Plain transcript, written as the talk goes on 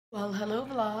Well, hello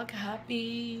vlog.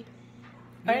 Happy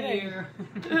New Year.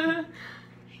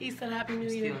 He said Happy New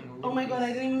Year. Stealing the Oh my god, I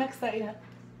piece. didn't even mix that yet.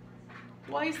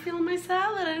 Why are you stealing my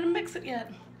salad? I didn't mix it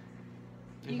yet.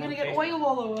 You're gonna get oil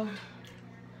all over.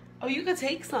 Oh, you could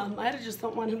take some. I just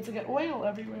don't want him to get oil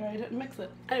everywhere. I didn't mix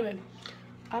it. Anyway,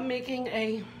 I'm making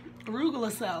a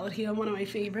arugula salad here, one of my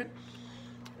favorite,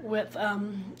 with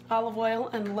olive oil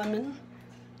and lemon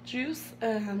juice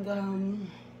and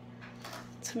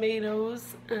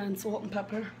tomatoes and salt and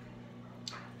pepper.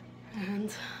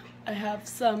 And I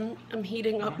have I'm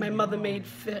heating up my mother-made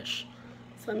fish.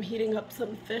 So I'm heating up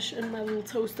some fish in my little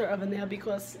toaster oven there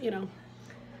because, you know,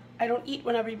 I don't eat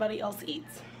when everybody else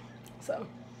eats. So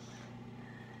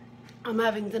I'm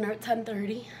having dinner at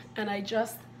 10:30 and I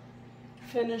just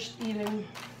finished eating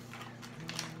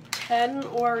 10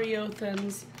 Oreo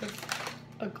thins with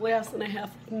a glass and a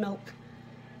half of milk.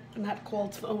 And that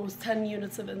called for almost 10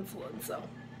 units of insulin. So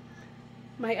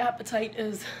my appetite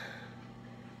is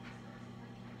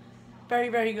very,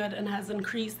 very good and has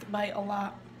increased by a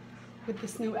lot with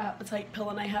this new appetite pill,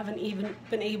 and I haven't even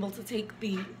been able to take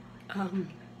the,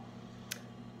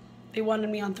 they wanted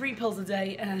me on 3 pills a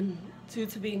day, and due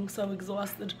to being so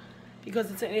exhausted, because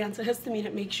it's an antihistamine,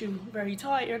 it makes you very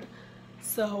tired.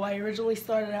 So I originally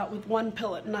started out with 1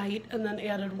 pill at night and then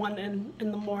added 1 in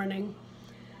the morning.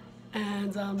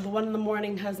 And the 1 in the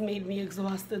morning has made me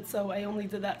exhausted, so I only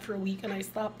did that for a week and I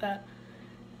stopped that.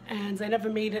 And I never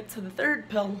made it to the 3rd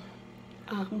pill.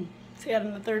 So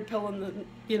adding the 3rd pill in the,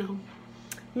 you know,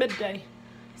 midday.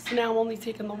 So now I'm only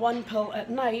taking the 1 pill at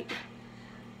night,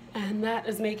 and that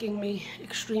is making me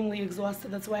extremely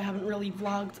exhausted. That's why I haven't really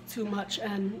vlogged too much,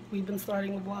 and we've been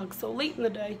starting the vlog so late in the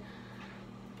day.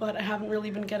 But I haven't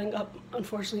really been getting up,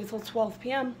 unfortunately, until 12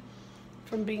 p.m.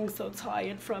 from being so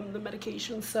tired from the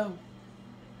medication. So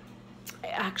I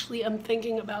actually am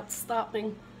thinking about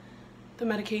stopping the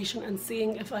medication and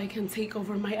seeing if I can take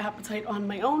over my appetite on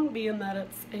my own, being that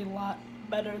it's a lot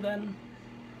better than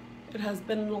it has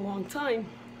been in a long time.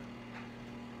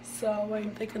 So I'm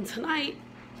thinking tonight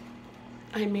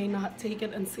I may not take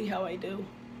it and see how I do.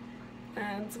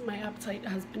 And my appetite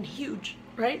has been huge,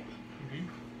 right? Mm-hmm.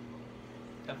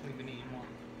 Definitely been eating more.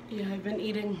 Yeah, I've been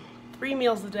eating 3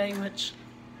 meals a day, which,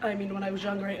 I mean, when I was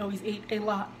younger I always ate a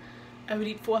lot. I would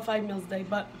eat 4 or 5 meals a day,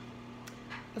 but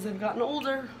as I've gotten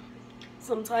older,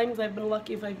 sometimes I've been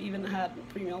lucky if I've even had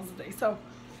 3 meals a day. So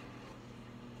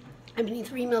I've been eating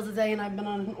 3 meals a day, and I've been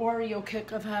on an Oreo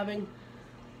kick of having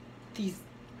these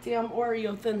damn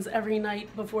Oreo thins every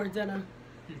night before dinner,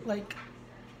 like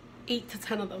 8 to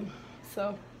 10 of them.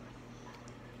 So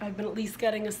I've been at least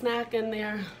getting a snack in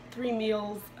there, 3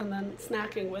 meals, and then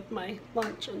snacking with my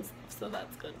lunch and stuff, so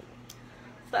that's good.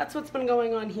 So that's what's been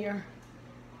going on here.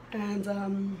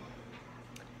 And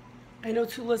I know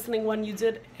too, listening, when you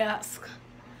did ask,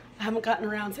 I haven't gotten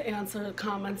around to answer the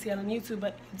comments yet on YouTube,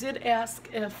 but you did ask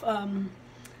if the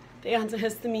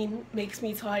antihistamine makes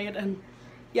me tired, and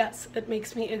yes, it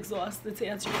makes me exhausted. To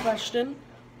answer your question,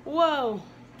 whoa,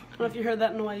 I don't know if you heard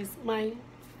that noise. My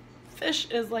fish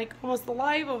is like almost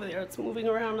alive over there. It's moving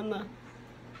around in the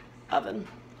oven.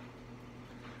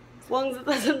 As long as it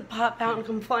doesn't pop out and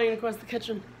come flying across the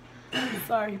kitchen.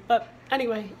 Sorry, but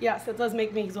anyway, yes, it does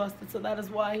make me exhausted, so that is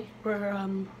why we're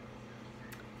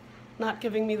not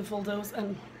giving me the full dose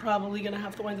and probably gonna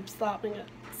have to wind up stopping it.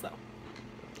 So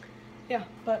yeah,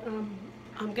 but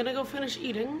I'm gonna go finish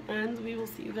eating and we will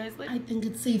see you guys later. I think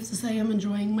it's safe to say I'm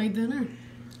enjoying my dinner.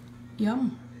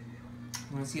 Yum.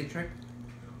 Want to see a trick?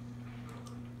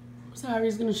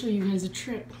 Sorry's gonna show you guys a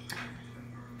trick.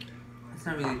 It's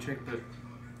not really a trick, but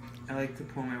I like to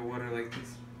pour my water like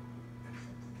this.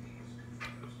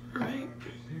 Right?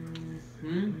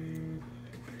 Mm-hmm.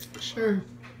 Sure.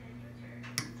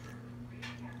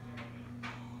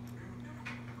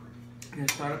 I'm gonna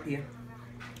start up here.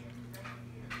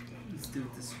 Let's do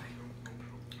it this way.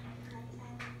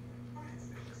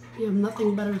 You have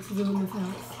nothing better to do in this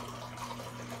house.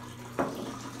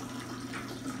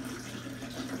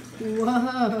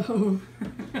 Whoa.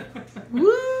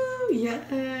 Woo!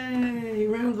 Yay!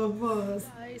 Round of applause.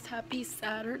 Guys, happy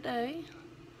Saturday.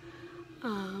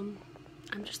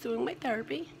 I'm just doing my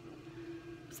therapy.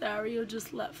 Rosario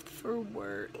just left for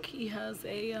work. He has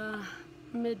a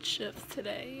mid-shift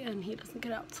today and he doesn't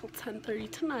get out till 10:30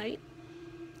 tonight.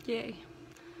 Yay.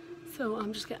 So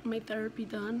I'm just getting my therapy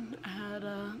done. I had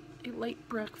a light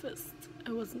breakfast.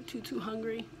 I wasn't too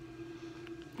hungry.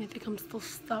 I think I'm still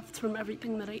stuffed from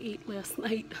everything that I ate last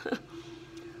night.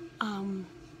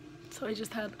 So I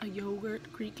just had a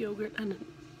yogurt, Greek yogurt, and an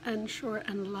Ensure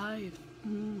and Live.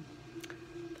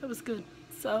 That was good.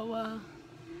 So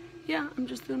yeah, I'm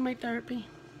just doing my therapy.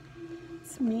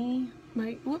 It's me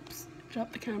my, whoops,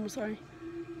 dropped the camera, sorry.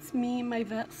 It's me, my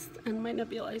vest, and my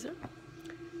nebulizer.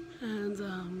 And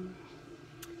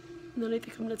then I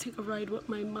think I'm gonna take a ride with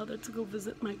my mother to go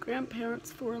visit my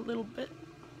grandparents for a little bit.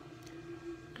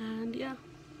 And yeah,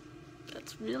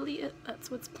 that's really it.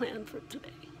 That's what's planned for today.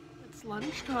 It's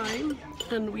lunchtime,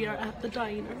 and we are at the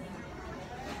diner.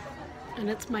 And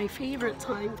it's my favorite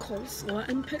time, coleslaw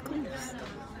and pickles.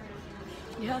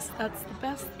 Yes, that's the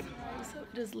best. So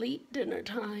it is late dinner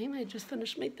time. I just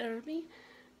finished my therapy,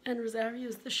 and Rosario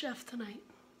is the chef tonight.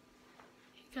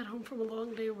 He got home from a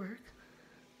long day of work,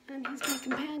 and he's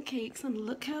making pancakes, and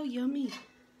look how yummy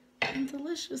and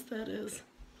delicious that is.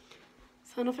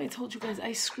 So I don't know if I told you guys,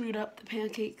 I screwed up the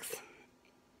pancakes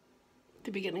at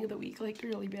the beginning of the week, like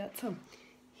really bad. So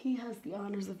he has the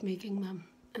honors of making them,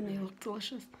 and they look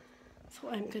delicious. So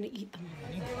I'm gonna eat them.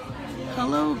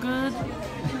 Hello, good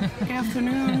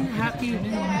afternoon, happy,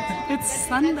 it's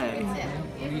Sunday.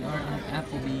 We are in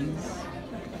Applebee's,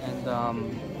 and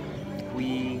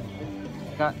we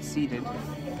got seated,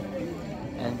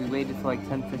 and we waited for like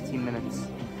 10-15 minutes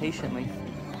patiently,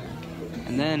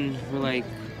 and then we're like,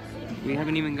 we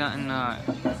haven't even gotten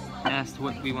asked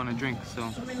what we want to drink, so.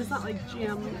 I mean, it's not like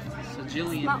jam. So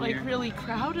Jillian It's not here like really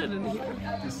crowded in here.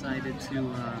 decided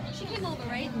to. She came over,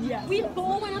 right? Yeah. We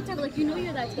all went up to her like, you know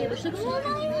you're that table. She's like, oh my.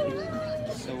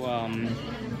 So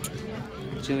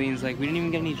Jillian's like, we didn't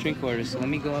even get any drink orders, so let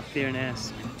me go up there and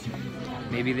ask.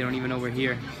 Maybe they don't even know we're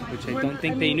here, which I don't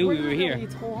think they knew we were here. Really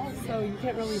tall, so you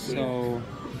can't really see it. So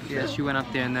yeah, she went up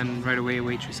there, and then right away a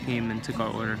waitress came and took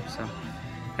our order. So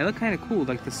they look kind of cool.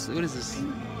 Like this, what is this?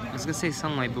 I was gonna say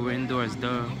sunlight, but we're indoors,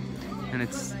 duh. And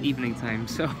it's evening time,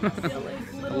 so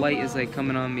the light is like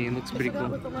coming on me. It looks pretty cool.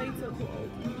 What the lights are called.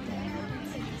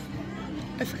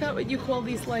 I forgot what you call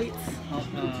these lights.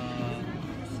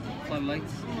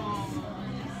 Floodlights?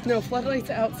 No, floodlights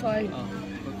are outside. Oh,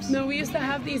 whoops. No, we used to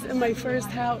have these in my first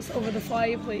house over the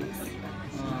fireplace.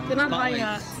 They're not high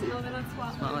hats. No, they're not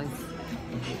spotlights.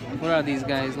 What are these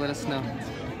guys? Let us know. I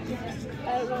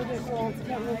don't know what they're called.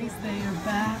 Guys, they are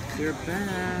back. They're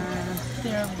back.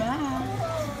 They're back.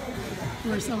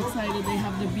 We're so excited. They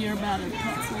have the beer battered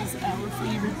pretzels, our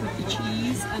favorite, with the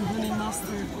cheese and honey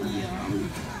mustard.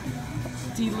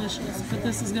 Delicious. But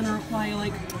this is going to require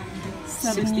like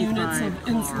 7 units of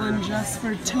insulin just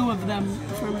for 2 of them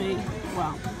for me.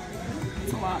 Wow.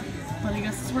 It's a lot. But I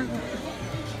guess it's worth it.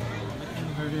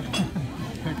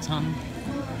 Her tongue.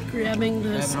 Grabbing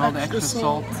this all the extra extra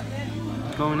salt.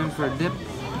 Going in for a dip.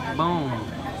 Boom.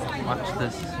 Watch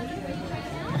this.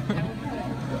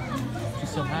 She's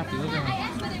so happy. Look at her.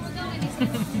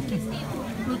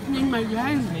 Opening my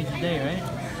eyes. Made your day, right?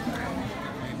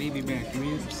 Baby back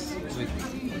ribs with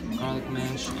garlic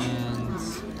mash and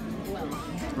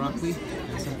broccoli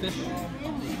and some fish.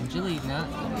 And Jilly got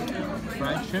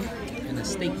fried shrimp and a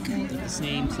steak of the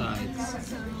same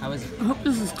sides. How is it? I hope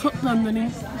this is cooked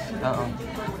underneath. Uh-oh.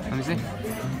 Let me see.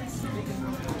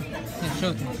 Yeah,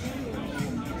 show it to me.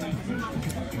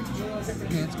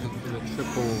 Yeah, it's good.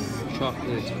 Triple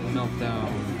chocolate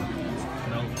meltdown.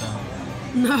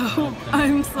 No,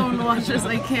 I'm so nauseous.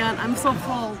 I can't. I'm so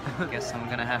full. Guess I'm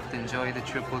gonna have to enjoy the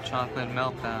triple chocolate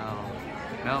meltdown.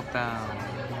 Meltdown.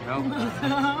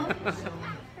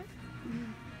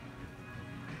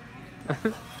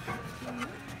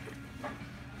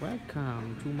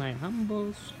 Welcome to my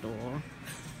humble store.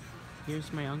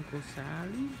 Here's my Uncle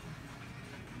Sally.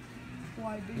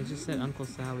 Why did I just said Uncle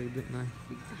Sally, didn't I?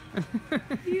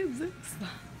 he exists?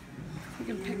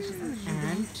 Taking pictures of him.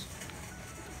 Aunt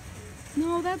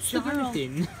No, that's the girl.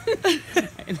 Jonathan.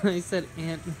 And I said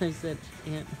Aunt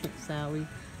Sally.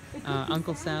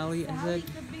 Uncle Sally, I said.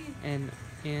 And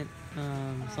Aunt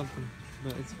something.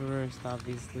 But it's reversed,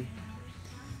 obviously.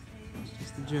 It's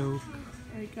just a joke.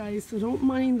 Alright guys, so don't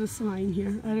mind the sign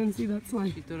here. I didn't see that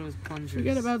sign. She thought it was plungers.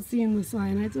 Forget about seeing the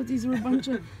sign. I thought these were a bunch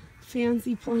of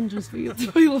fancy plungers for your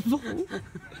toilet bowl.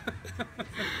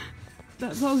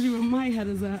 That tells you where my head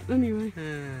is at. Anyway.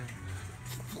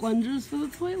 Plungers for the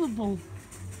toilet bowl.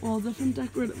 All different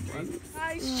decorative ones.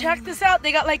 Guys, check this out.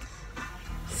 They got like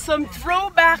some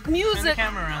throwback music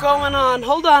going on.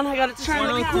 Hold on, I gotta turn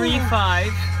the camera.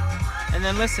 103.5. And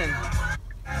then listen.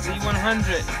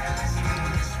 Z100.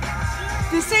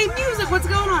 The same music, what's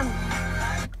going on?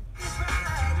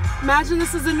 Imagine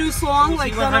this is a new song,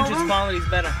 like done over. Z100's quality is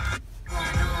better.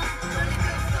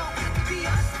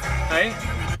 Right?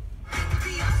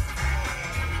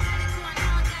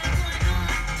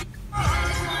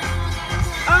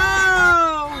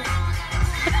 Oh!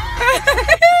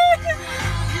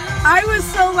 I was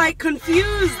so like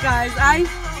confused, guys. I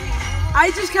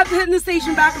just kept hitting the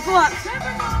station back and forth.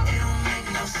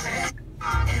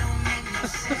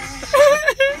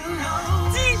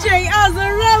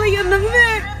 Rosario in the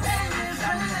mix.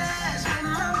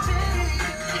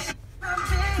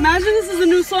 Imagine this is a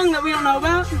new song that we don't know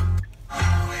about. Why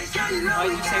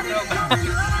did you say throwback?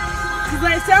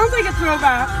 Because it sounds like a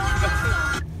throwback.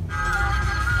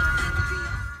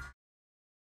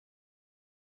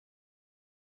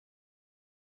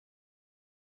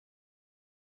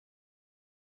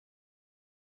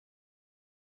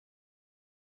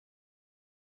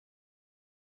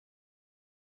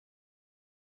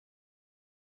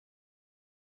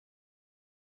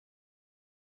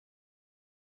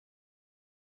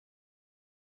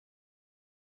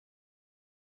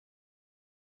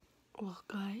 Well,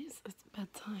 guys, it's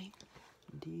bedtime.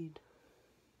 Indeed.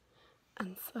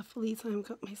 And Cephaly time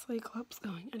got my Cyclops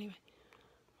going. Anyway,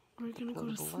 we're gonna go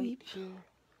to sleep.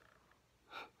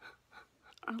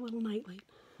 Our little nightlight.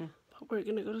 But we're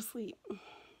gonna go to sleep.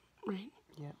 Right?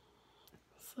 Yeah.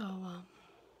 So,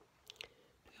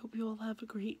 we hope you all have a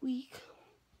great week.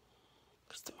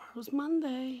 Because tomorrow's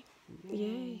Monday.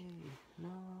 Yay.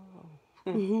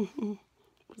 No.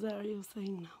 Rosario's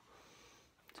saying no.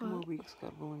 2 more weeks,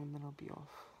 God willing, and then I'll be off.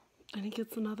 And he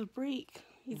gets another break.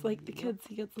 He's like the kids,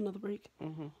 he gets another break.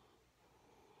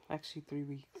 Actually, 3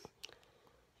 weeks.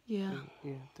 Yeah.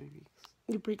 Yeah, 3 weeks.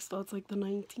 Your break starts like the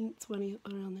 19th, 20th,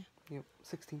 around there. Yep,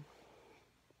 16th.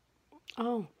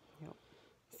 Oh. Yep.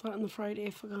 Starting the Friday,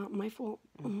 I forgot. My fault.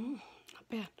 Not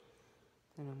bad.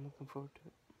 And I'm looking forward to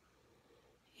it.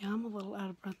 Yeah, I'm a little out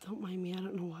of breath. Don't mind me. I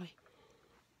don't know why.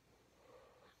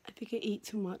 I think I ate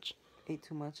too much. Ate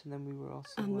too much, and then we were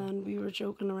also... And then we were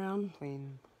joking around.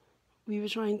 Playing... We were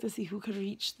trying to see who could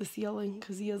reach the ceiling,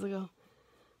 because years ago,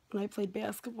 when I played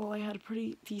basketball, I had a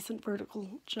pretty decent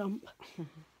vertical jump.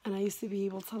 And I used to be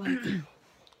able to, like,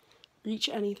 reach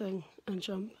anything and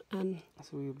jump. And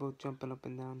so we were both jumping up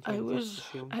and down. I was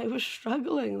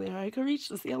struggling there. I could reach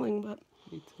the ceiling, but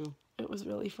Me too. It was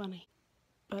really funny.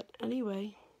 But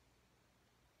anyway,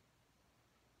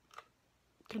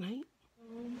 good night.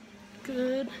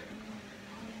 Good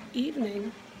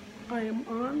evening. I am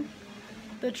on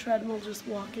the treadmill just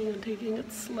walking and taking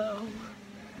it slow.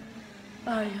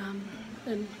 I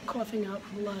been coughing out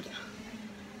blood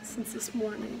since this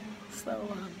morning,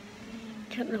 so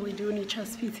can't really do any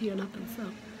chest PT or nothing, so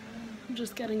I'm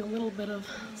just getting a little bit of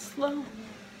slow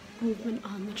movement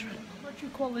on the treadmill. What you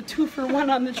call a 2-for-1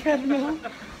 on the treadmill?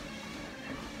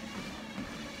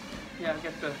 Yeah, I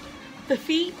get the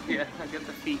feet? Yeah, I get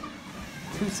the feet.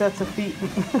 2 sets of feet.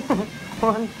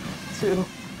 1, 2. It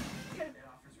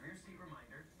offers rear seat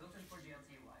reminder, built-in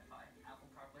 4G Wi-Fi, Apple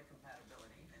CarPlay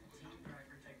compatibility, and team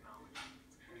driver technology.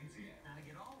 Now to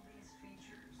get all these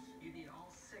features, you need all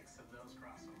 6 of those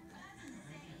crossovers.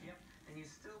 Yep, and you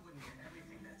still wouldn't get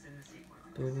everything that's in the sequence.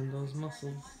 Building those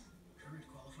muscles. Current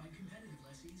qualified competitive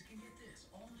lessees can get this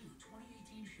all-new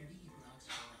 2018 Chevy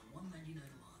Equinox for around $199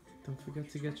 a month. Don't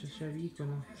forget to get your Chevy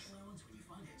Equinox. Allowance when you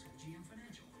finance with GM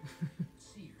Financial.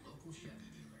 See your local Chevy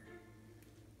dealer.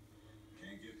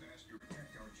 Can't get past your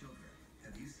protect our children.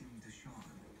 Have you seen Deshaun?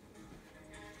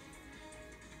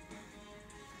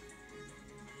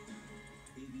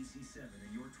 ABC7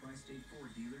 and your Tri-State Ford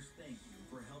dealers thank you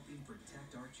for helping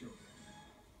protect our children.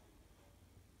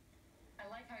 I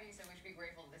like how you said we should be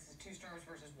grateful this is 2 storms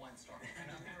versus 1 storm. And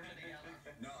not merging together.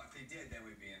 No, if they did, then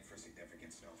we'd be in for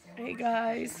significant snowfall. Hey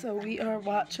guys, so we are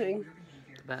watching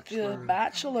Bachelor. The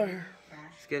Bachelor.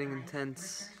 It's getting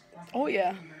intense. Oh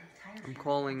yeah. I'm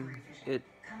calling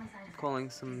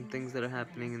some things that are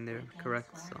happening and they're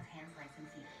correct, so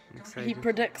I'm excited. He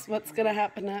predicts what's gonna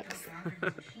happen next.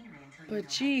 But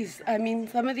geez, I mean,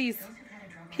 some of these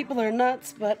people are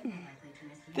nuts, but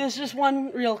there's just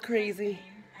one real crazy.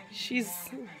 She's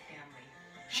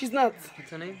nuts.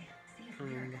 What's her name? I don't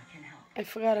remember. I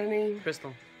forgot her name.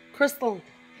 Crystal. Crystal.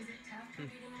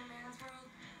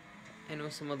 I know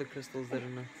some other crystals that are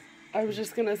nuts. I was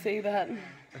just gonna say that.